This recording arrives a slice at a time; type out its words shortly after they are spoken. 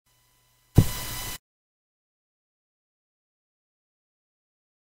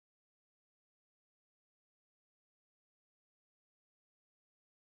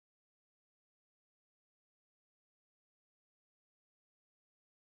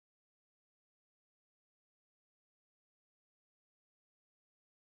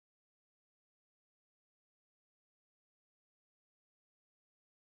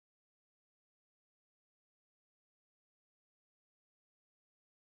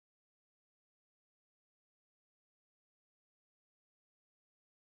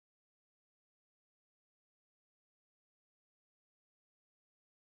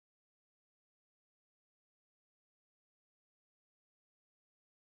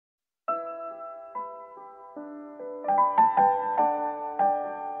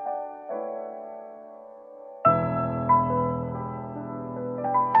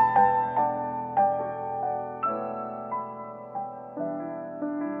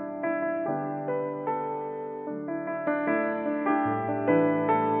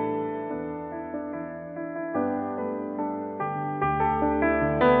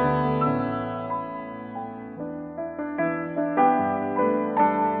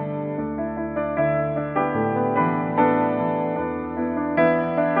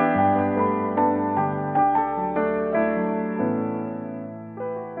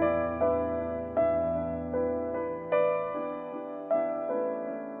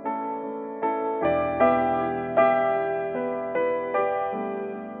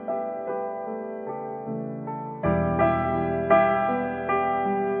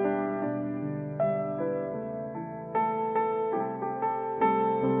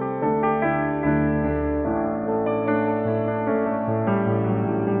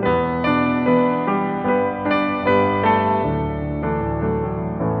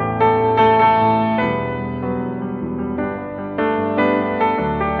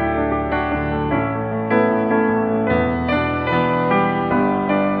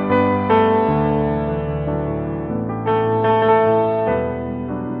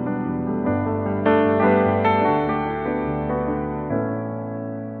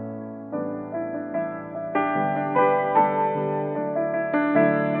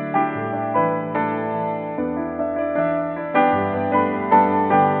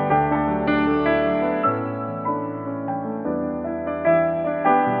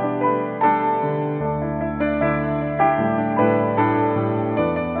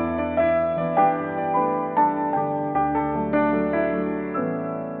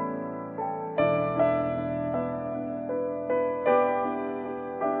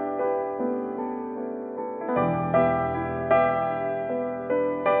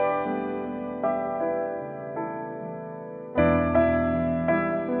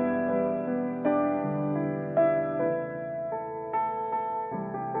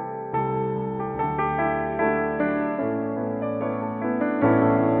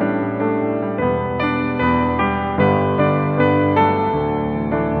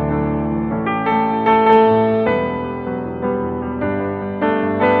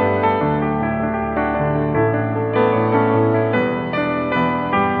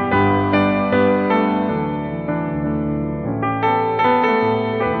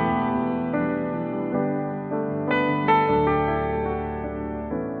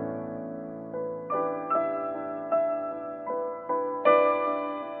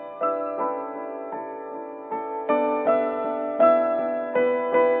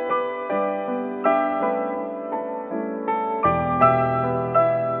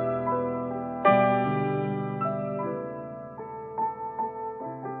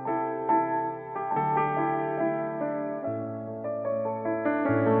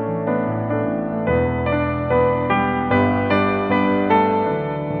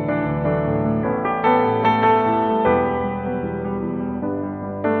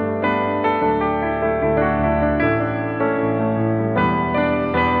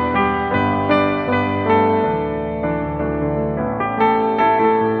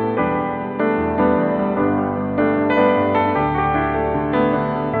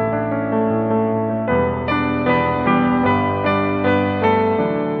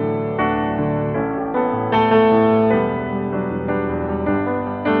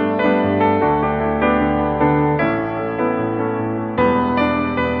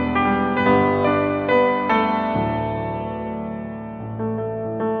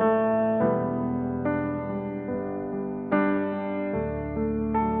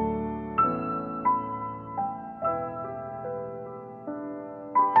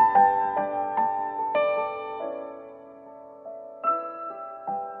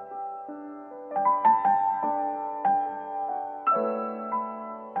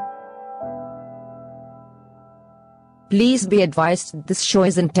Please be advised this show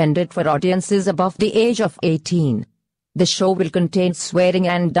is intended for audiences above the age of 18. The show will contain swearing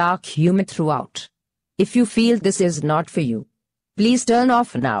and dark humor throughout. If you feel this is not for you, please turn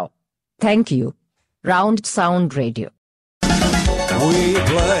off now. Thank you. Round Sound Radio. We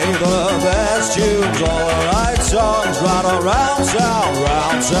play the best tunes, all the right songs, right around town,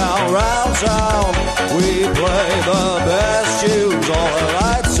 round town, round town. We play the best tunes, all the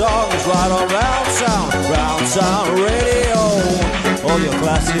right songs, right around town, round town radio. All your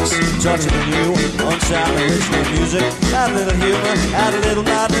classics, touching the new, unsigned original music. Add a little humor, add a little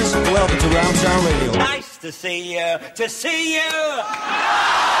madness. Welcome to Round Town Radio. Nice to see you, to see you.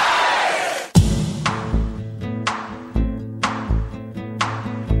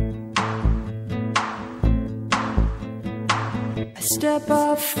 I step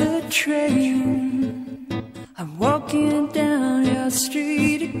off the train, I'm walking down your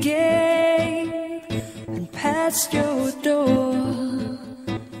street again, and past your door,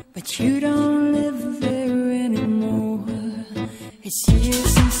 but you don't live there anymore. It's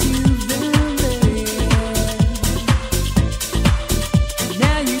years since you've been there, and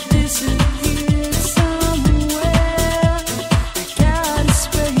now you disappeared somewhere. I got a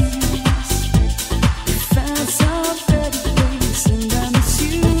space, you found some better place, and I miss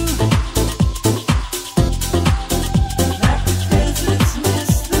you like the deserts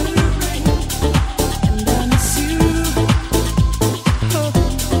miss the rain, and I miss you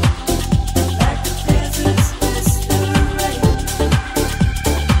like the deserts miss the rain.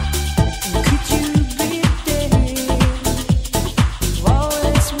 And could you be there? You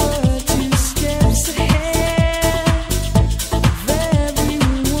always were 2 steps ahead of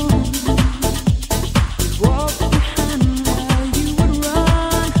everyone. Walk behind while you would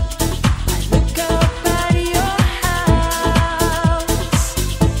run. I look up at your house,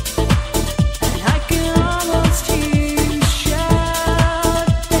 and I can almost hear you shout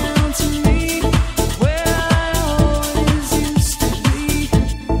down to me where I always used to be,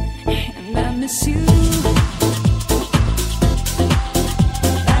 and I miss you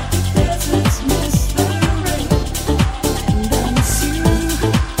like the deserts miss the rain, and I miss you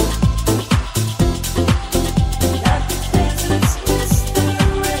like the deserts miss the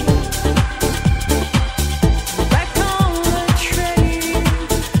rain. Back on the train,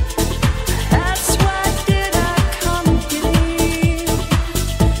 that's why did I come again?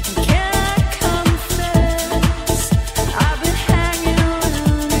 And can I confess, I've been hanging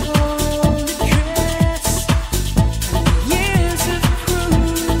around your old address, and the years have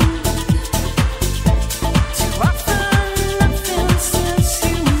proved to offer nothing since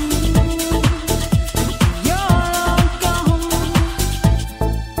you're long gone,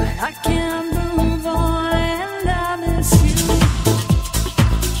 but I can't move on, and I miss you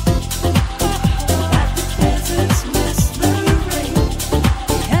like the deserts miss the rain,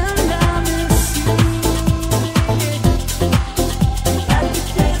 and I miss you like the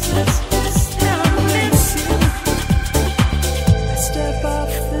deserts miss the rain. I step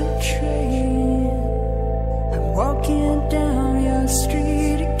off the train, I'm walking down your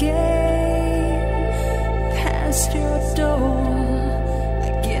street again, past your door. I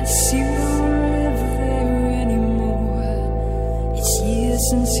guess you don't live there anymore. It's years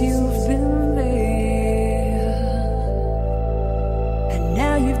since you've been there, and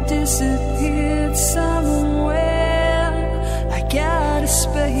now you've disappeared somewhere. I got a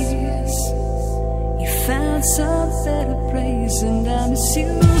space, you found some better place, and I miss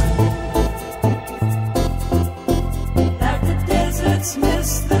you like the deserts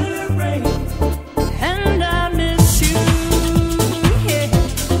miss the rain, and I miss you, yeah,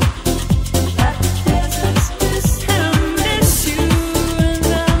 like the deserts miss, and I miss you, and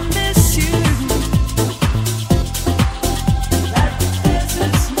I miss you like the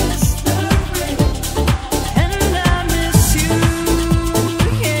deserts miss the rain, and I miss you,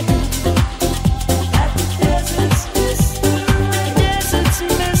 yeah, like the deserts miss the rain, deserts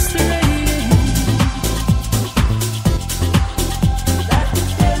miss the rain.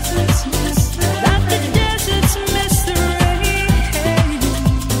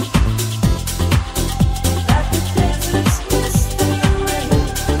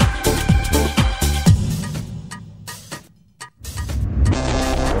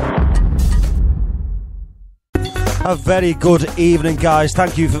 A very good evening, guys.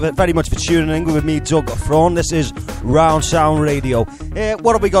 Thank you very much for tuning in with me, Doug Thrawn. This is Round Sound Radio.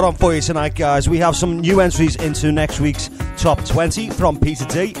 What have we got on for you tonight, guys? We have some new entries into next week's Top 20 from Peter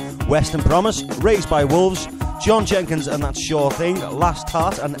D, Western Promise, Raised by Wolves, John Jenkins and That Sure Thing, Last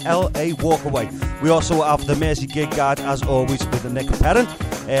Heart and L.A. Walkaway. We also have the Mersey Gig Guide, as always, with Nic Perrins.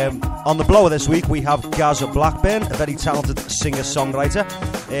 On the blower this week, we have Gaz Blackburn, a very talented singer-songwriter.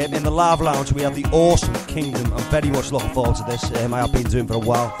 In the Live Lounge, we have the awesome Kingdom. I'm very much looking forward to this. I have been doing for a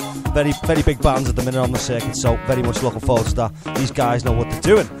while. Very, very big bands at the minute on the circuit, so very much looking forward to that. These guys know what they're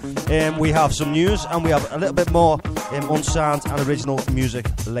doing. We have some news, and we have a little bit more unsigned and original music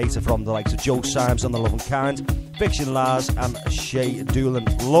later from the likes of Joe Symes on The Love and Kind, Fiction Lars and Shay Doolan.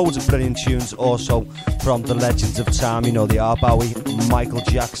 Loads of brilliant tunes also from the legends of time, you know, the R. Bowie, Michael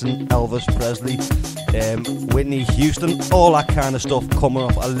Jackson, Elvis Presley, Whitney Houston, all that kind of stuff coming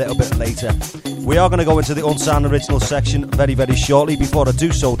up a little bit later. We are going to go into the unsigned original section very, very shortly. Before I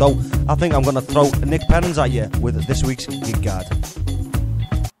do so, though, I think I'm going to throw Nic Perrins at you with this week's Gig Guide.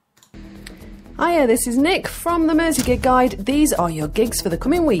 Hiya, this is Nick from the Mersey Gig Guide. These are your gigs for the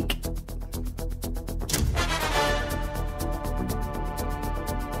coming week.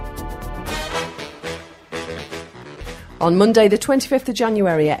 On Monday the 25th of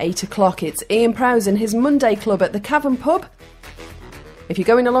January at 8 o'clock, it's Ian Prowse and his Monday Club at the Cavern Pub. If you're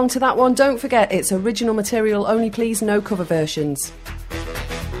going along to that one, don't forget it's original material only please, no cover versions.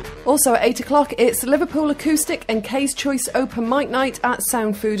 Also at 8 o'clock, it's Liverpool Acoustic and Kay's Choice Open Mic Night at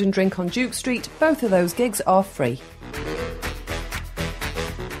Sound Food and Drink on Duke Street. Both of those gigs are free.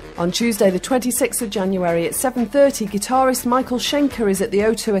 On Tuesday the 26th of January at 7:30, guitarist Michael Schenker is at the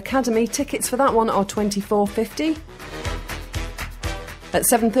O2 Academy. Tickets for that one are $24.50. At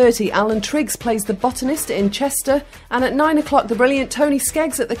 7:30, Alan Triggs plays The Botanist in Chester, and at 9 o'clock, the brilliant Tony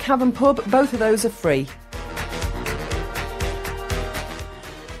Skeggs at the Cavern Pub. Both of those are free.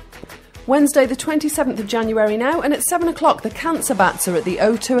 Wednesday the 27th of January now, and at 7 o'clock, the Cancer Bats are at the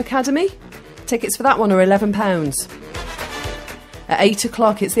O2 Academy. Tickets for that one are £11. At 8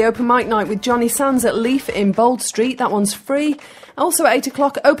 o'clock, it's the open mic night with Johnny Sands at Leaf in Bold Street. That one's free. Also at 8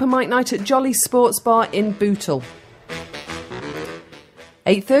 o'clock, open mic night at Jolly Sports Bar in Bootle.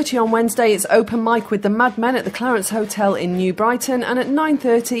 8:30 on Wednesday, it's open mic with the Mad Men at the Clarence Hotel in New Brighton, and at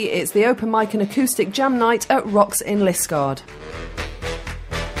 9:30 it's the open mic and acoustic jam night at Rocks in Liscard.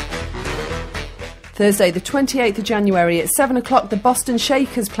 Thursday the 28th of January at 7 o'clock, the Boston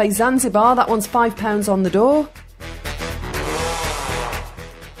Shakers play Zanzibar. That one's £5 on the door.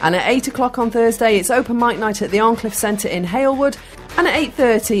 And at 8 o'clock on Thursday, it's open mic night at the Arncliffe Centre in Halewood, and at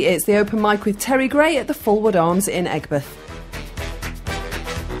 8:30 it's the open mic with Terry Gray at the Fulwood Arms in Egbert.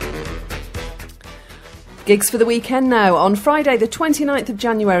 Gigs for the weekend now. On Friday the 29th of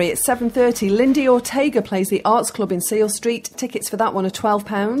January at 7:30, Lindy Ortega plays the Arts Club in Seal Street. Tickets for that one are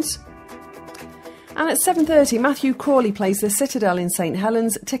 £12. And at 7:30, Matthew Crawley plays the Citadel in St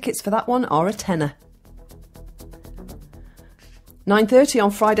Helens. Tickets for that one are a tenner. 9:30 on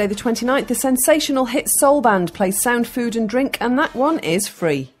Friday the 29th, the sensational hit soul band plays Sound Food and Drink, and that one is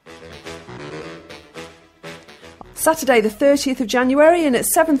free. Saturday the 30th of January, and at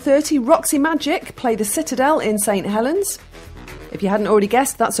 7:30, Roxy Magic play the Citadel in St Helens. If you hadn't already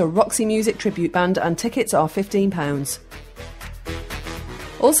guessed, that's a Roxy Music tribute band, and tickets are £15.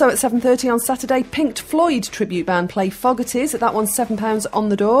 Also at 7:30 on Saturday, Pink Floyd tribute band play Fogerty's. That one's £7 on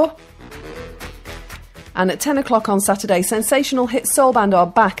the door. And at 10 o'clock on Saturday, sensational hit soul band are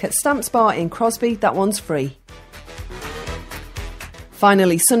back at Stamps Bar in Crosby. That one's free.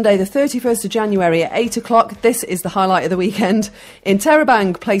 Finally, Sunday the 31st of January at 8 o'clock, this is the highlight of the weekend. In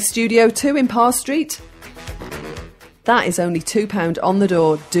Terabang plays Studio 2 in Parr Street. That is only £2 on the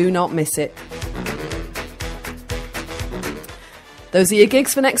door. Do not miss it. Those are your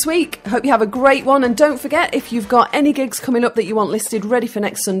gigs for next week. Hope you have a great one, and don't forget, if you've got any gigs coming up that you want listed ready for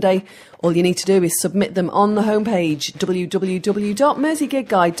next Sunday, all you need to do is submit them on the homepage,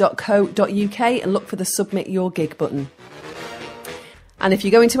 www.merseygigguide.co.uk, and look for the Submit Your Gig button. And if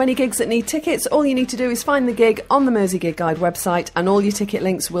you're going to any gigs that need tickets, all you need to do is find the gig on the Mersey Gig Guide website, and all your ticket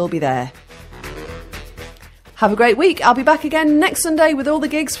links will be there. Have a great week. I'll be back again next Sunday with all the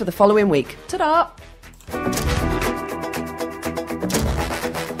gigs for the following week. Ta-da!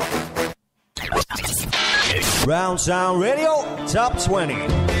 Round Sound Radio Top 20.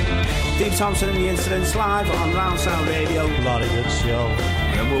 Steve Thompson and the Incidents live on Round Sound Radio. Bloody good show.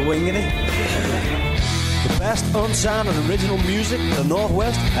 And we're winging it. The best unsigned and original music the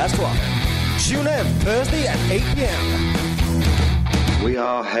Northwest has to offer. Tune in Thursday at 8 p.m. We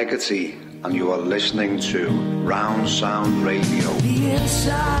are Hecate, and you are listening to Round Sound Radio. The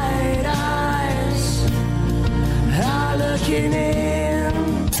inside eyes are looking in.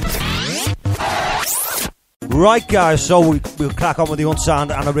 Right, guys, so we'll crack on with the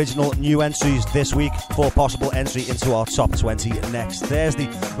unsigned and original new entries this week for possible entry into our top 20 next Thursday.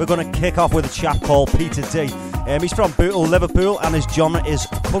 We're going to kick off with a chap called Peter D. He's from Bootle, Liverpool, and his genre is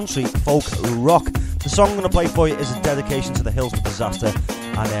country folk rock. The song I'm going to play for you is a dedication to the Hillsborough disaster,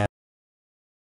 and